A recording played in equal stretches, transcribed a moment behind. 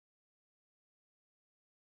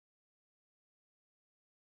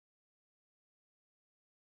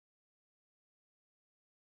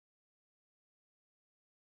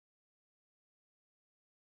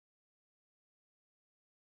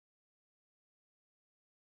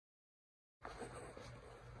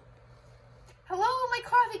Hello, my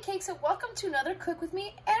coffee cakes, and welcome to another Cook With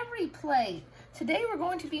Me Every Plate. Today we're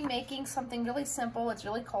going to be making something really simple. It's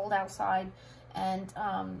really cold outside, and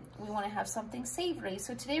we want to have something savory.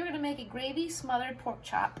 So today we're going to make a gravy smothered pork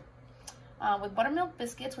chop with buttermilk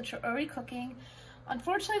biscuits, which are already cooking.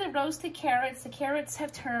 Unfortunately, the roasted carrots, the carrots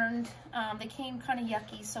have turned. They came kind of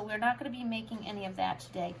yucky, so we're not going to be making any of that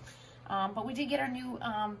today. But we did get our new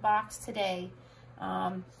box today,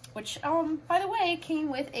 which, by the way, came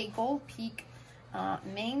with a Gold Peak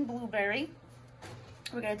Maine blueberry.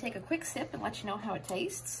 We're going to take a quick sip and let you know how it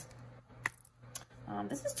tastes.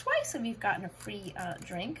 This is twice that we've gotten a free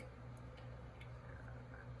drink.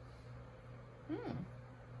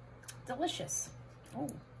 Delicious. Oh,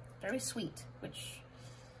 very sweet, which,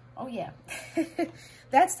 oh yeah.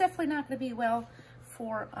 That's definitely not going to be well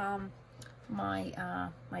for my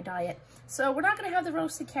my diet. So we're not going to have the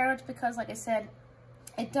roasted carrots because, like I said,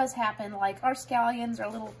 it does happen. Like, our scallions are a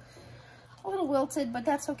little wilted, but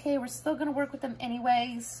that's okay. We're still going to work with them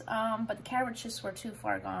anyways. But the carrots just were too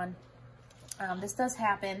far gone. This does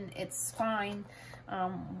happen. It's fine.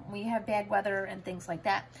 We have bad weather and things like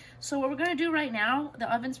that. So what we're going to do right now,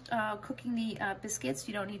 the oven's cooking the biscuits.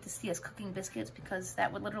 You don't need to see us cooking biscuits because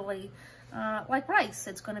that would literally, like rice,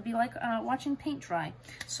 it's going to be like watching paint dry.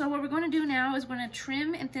 So what we're going to do now is we're going to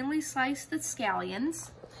trim and thinly slice the scallions.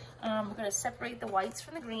 We're going to separate the whites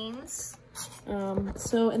from the greens.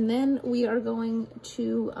 And then we are going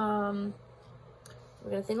to, we're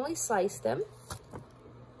going to thinly slice them.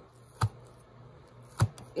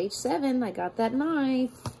 H7, I got that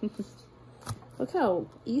knife. Look how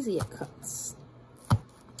easy it cuts.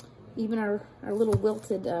 Even our little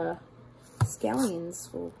wilted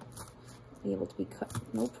scallions will be able to be cut,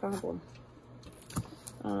 no problem.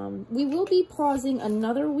 We will be pausing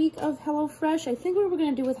another week of HelloFresh. I think what we're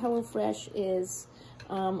going to do with HelloFresh is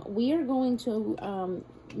we are going to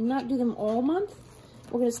not do them all month.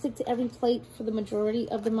 We're going to stick to every plate for the majority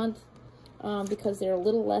of the month because they're a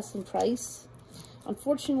little less in price.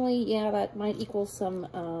 Unfortunately, yeah, that might equal some,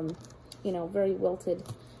 you know, very wilted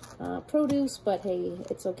produce, but hey,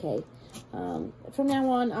 it's okay. From now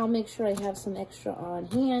on, I'll make sure I have some extra on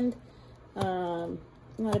hand.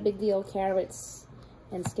 Not a big deal. Carrots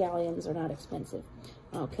and scallions are not expensive.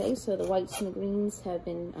 Okay, so the whites and the greens have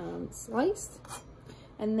been sliced.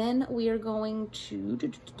 And then we are going to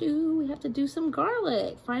we have to do some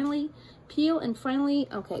garlic. Finally, peel and finally,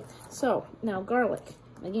 okay. So now garlic,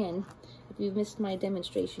 again, if you missed my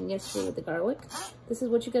demonstration yesterday with the garlic, this is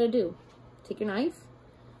what you gotta do. Take your knife.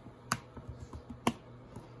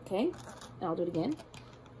 Okay, I'll do it again.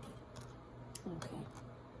 Okay.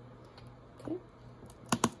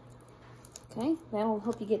 Okay, that'll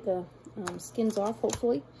help you get the skins off,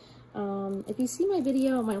 hopefully. If you see my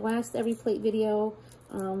video, my last Every Plate video,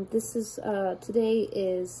 this is, today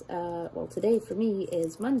is, well, today for me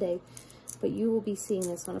is Monday, but you will be seeing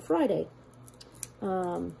this on a Friday.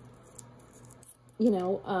 You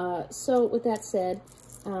know, so with that said,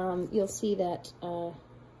 you'll see that, you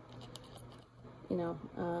know,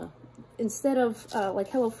 instead of, like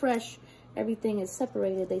HelloFresh, everything is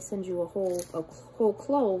separated, they send you a whole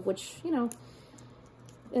clove, which, you know,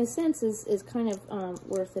 in a sense is kind of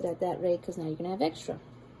worth it at that rate, because now you're going to have extra,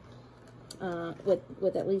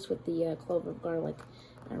 with at least with the clove of garlic.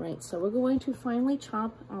 All right, so we're going to finally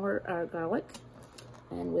chop our garlic,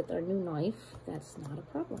 and with our new knife, that's not a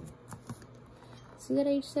problem. See that,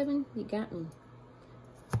 H7? You got me.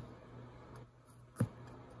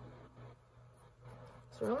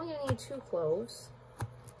 So we're only going to need 2 cloves.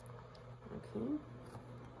 Okay.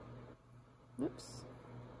 Oops.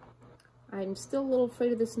 I'm still a little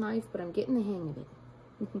afraid of this knife, but I'm getting the hang of it.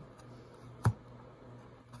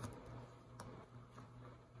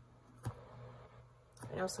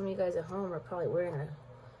 I know some of you guys at home are probably worried to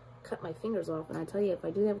cut my fingers off, and I tell you, if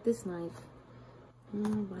I do that with this knife,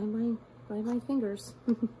 by my fingers.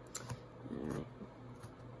 All right.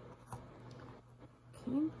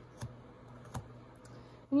 Okay.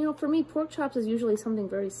 And, you know, for me, pork chops is usually something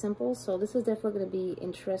very simple, so this is definitely going to be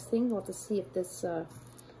interesting. We'll have to see if this,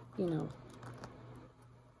 you know,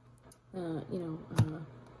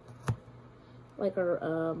 like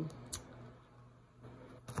our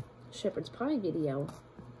shepherd's pie video.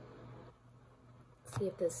 See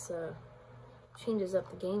if this changes up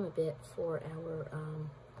the game a bit for our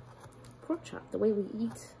pork chop, the way we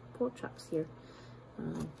eat pork chops here.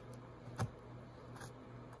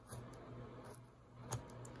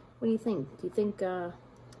 What do you think? Do you think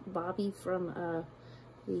Bobby from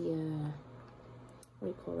the what do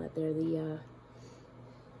you call that there? The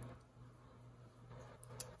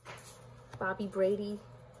Bobby Brady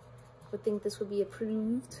would think this would be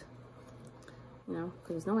approved, you know,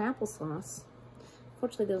 because there's no applesauce.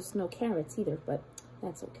 Fortunately, there's no carrots either, but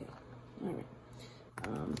that's okay. All right.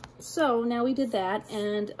 So now we did that,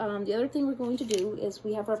 and the other thing we're going to do is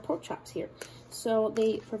we have our pork chops here. So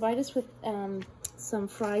they provide us with some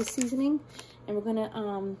fry seasoning, and we're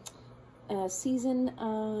gonna season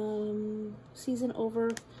all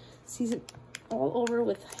over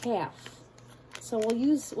with half. So we'll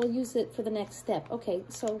use it for the next step. Okay,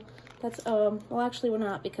 so that's well, actually we're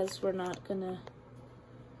not, because we're not gonna.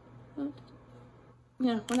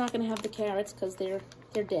 Yeah, we're not gonna have the carrots because they're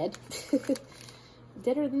dead.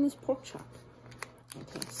 Deader than this pork chop.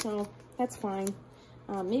 Okay, so that's fine.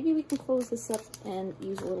 Maybe we can close this up and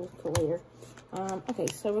use a little for later. Okay,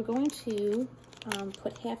 so we're going to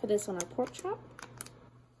put half of this on our pork chop.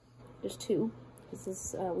 There's two, because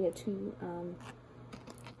this we have two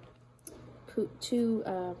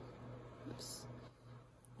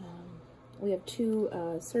we have two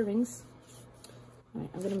servings. All right,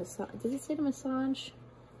 I'm gonna massage. Did it say to massage?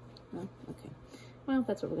 No. Okay. Well,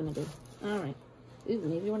 that's what we're gonna do. All right. Ooh,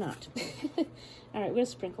 maybe we're not. All right, we're gonna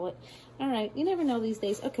sprinkle it. All right, you never know these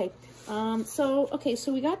days. Okay, so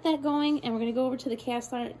we got that going, and we're gonna go over to the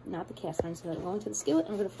cast iron, not the cast iron, so we're going to the skillet,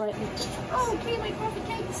 and we're gonna fry it. Okay, my coffee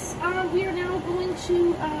cakes. We are now going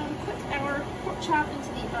to put our pork chop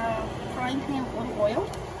into the frying pan with a little oil.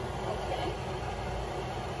 Okay.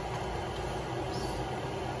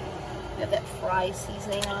 We have that fry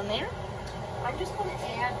seasoning on there. I'm just gonna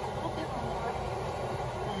add a little bit more.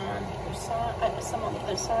 Some on the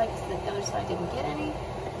other side, because the other side didn't get any.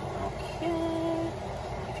 Okay.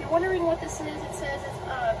 If you're wondering what this is, it says it's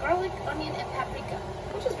garlic, onion, and paprika,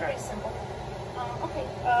 which is very simple. Okay,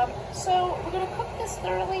 so we're going to cook this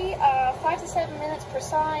thoroughly, 5 to 7 minutes per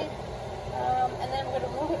side, and then we're going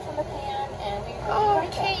to remove it from the pan, and we will be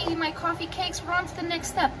right back. Okay, my coffee cakes, we're on to the next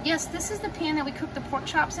step. Yes, this is the pan that we cooked the pork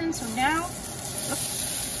chops in, so now we're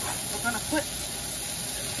going to put a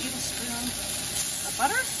tablespoon of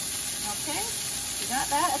butter. Okay, we got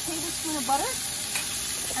that, a tablespoon of butter,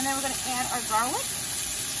 and then we're going to add our garlic.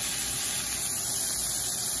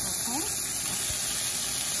 Okay.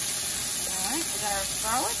 All right, we got our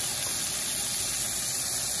garlic.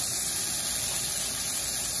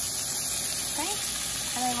 Okay,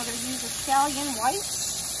 and then we're going to use Italian white.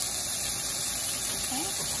 Okay.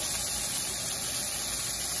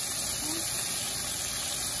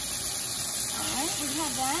 All right, we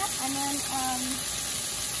have that, and then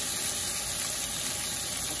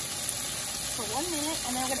for 1 minute,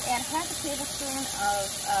 and then we're going to add half a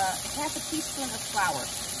teaspoon of flour.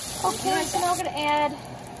 Okay, so now we're going to add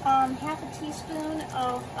half a teaspoon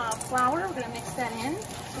of flour. We're going to mix that in.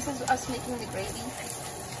 This is us making the gravy.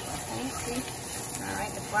 Okay, see? All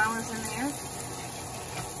right, the flour's in there.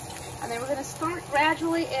 And then we're going to start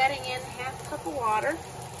gradually adding in half a cup of water.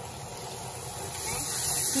 Okay.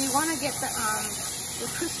 So you want to get the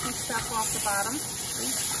crispy stuff off the bottom.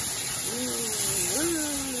 See?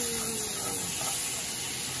 Ooh.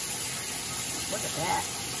 Look at that.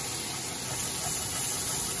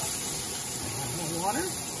 More water.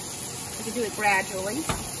 You can do it gradually.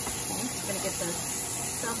 Okay, I'm going to get the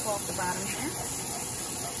stuff off the bottom here.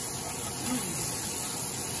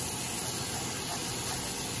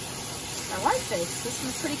 I like this. This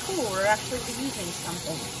is pretty cool. We're actually reusing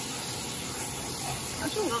something.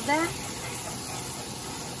 Don't you love that?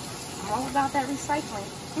 I'm all about that recycling.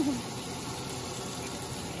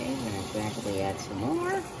 Okay, we're going to gradually add some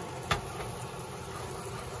more.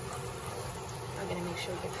 I'm going to make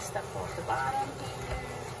sure we get the stuff off the bottom.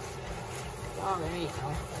 Oh, there you go.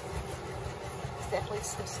 There's definitely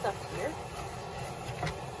some stuff here.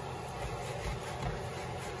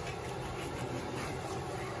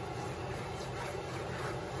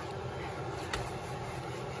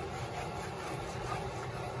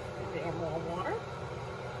 Add more water.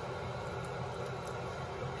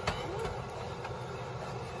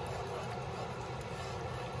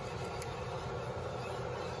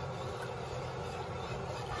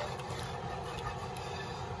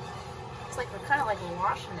 It's like we're kind of like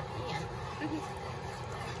washing the pan.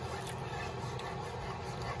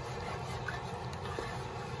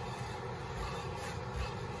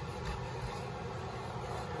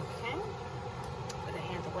 Okay. Gonna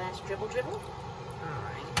add the last dribble.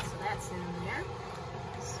 Alright, so that's in there.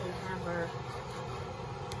 So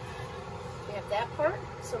we have that part.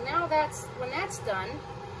 So now when that's done,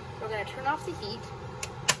 we're gonna turn off the heat.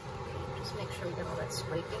 Just make sure we get all that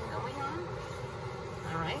scraping going on.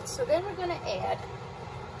 All right, so then we're going to add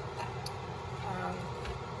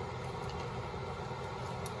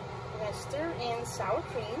we're going to stir in sour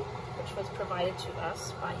cream, which was provided to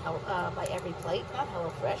us by Every Plate, not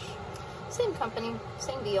HelloFresh. Same company,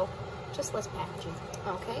 same deal. just less packaging.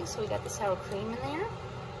 Okay, so we got the sour cream in there.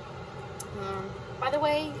 By the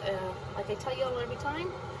way, like I tell you all every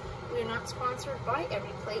time, we are not sponsored by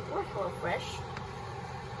Every Plate or HelloFresh.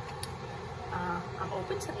 I'm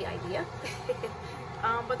open to the idea,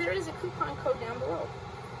 but there is a coupon code down below.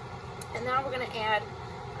 And now we're going to add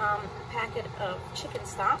a packet of chicken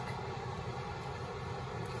stock.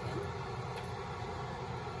 Okay.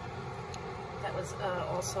 That was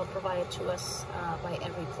also provided to us by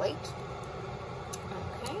Every Plate.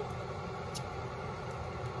 Okay.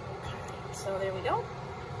 Alright, so there we go.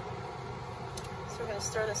 So we're going to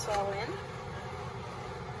stir this all in.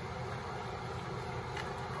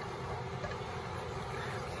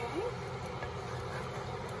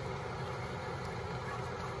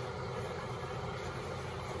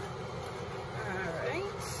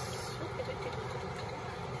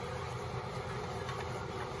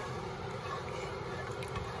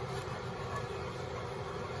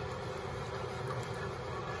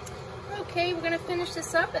 Okay, we're going to finish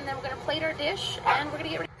this up, and then we're going to plate our dish, and we're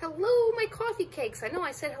going to get ready. Hello, my coffee cakes. I know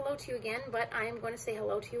I said hello to you again, but I am going to say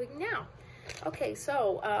hello to you now. Okay,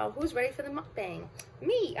 so who's ready for the mukbang?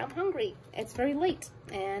 Me, I'm hungry. It's very late,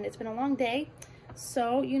 and it's been a long day.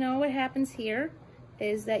 So, you know what happens here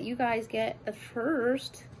is that you guys get the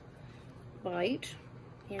first bite.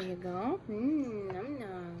 Here you go.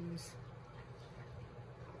 Num-nums.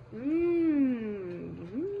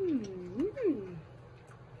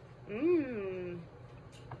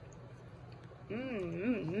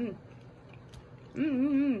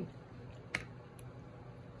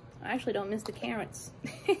 I actually don't miss the carrots.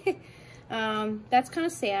 That's kind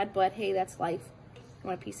of sad, but hey, that's life. You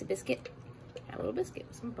want a piece of biscuit? Have a little biscuit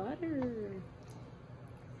with some butter.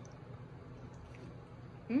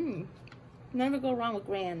 Never go wrong with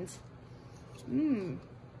Grands.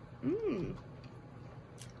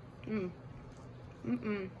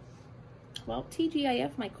 Well,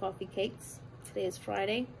 TGIF, my coffee cakes. Today is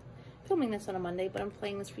Friday. Filming this on a Monday, but I'm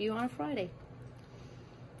playing this for you on a Friday.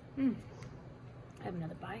 I have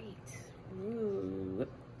another bite. Ooh.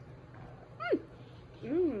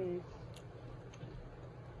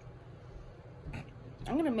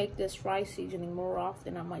 I'm gonna make this fry seasoning more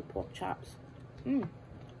often on my pork chops. And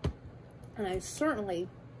I certainly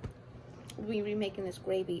will be remaking this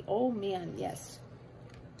gravy. Oh man, yes.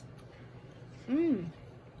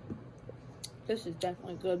 This is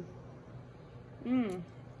definitely good.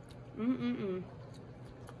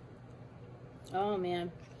 Oh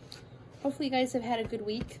man. Hopefully you guys have had a good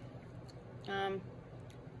week.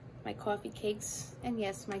 My coffee cakes, and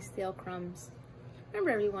yes, my stale crumbs.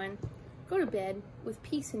 Remember everyone, go to bed with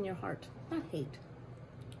peace in your heart, not hate.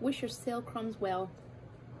 Wish your stale crumbs well.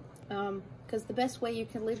 Because the best way you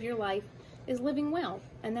can live your life is living well.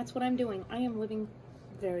 And that's what I'm doing. I am living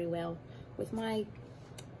very well with my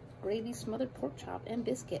gravy smothered pork chop and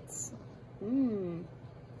biscuits.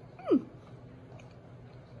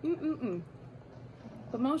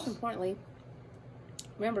 But most importantly,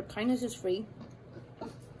 remember, kindness is free.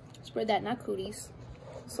 Spread that, not cooties.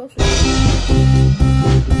 Social.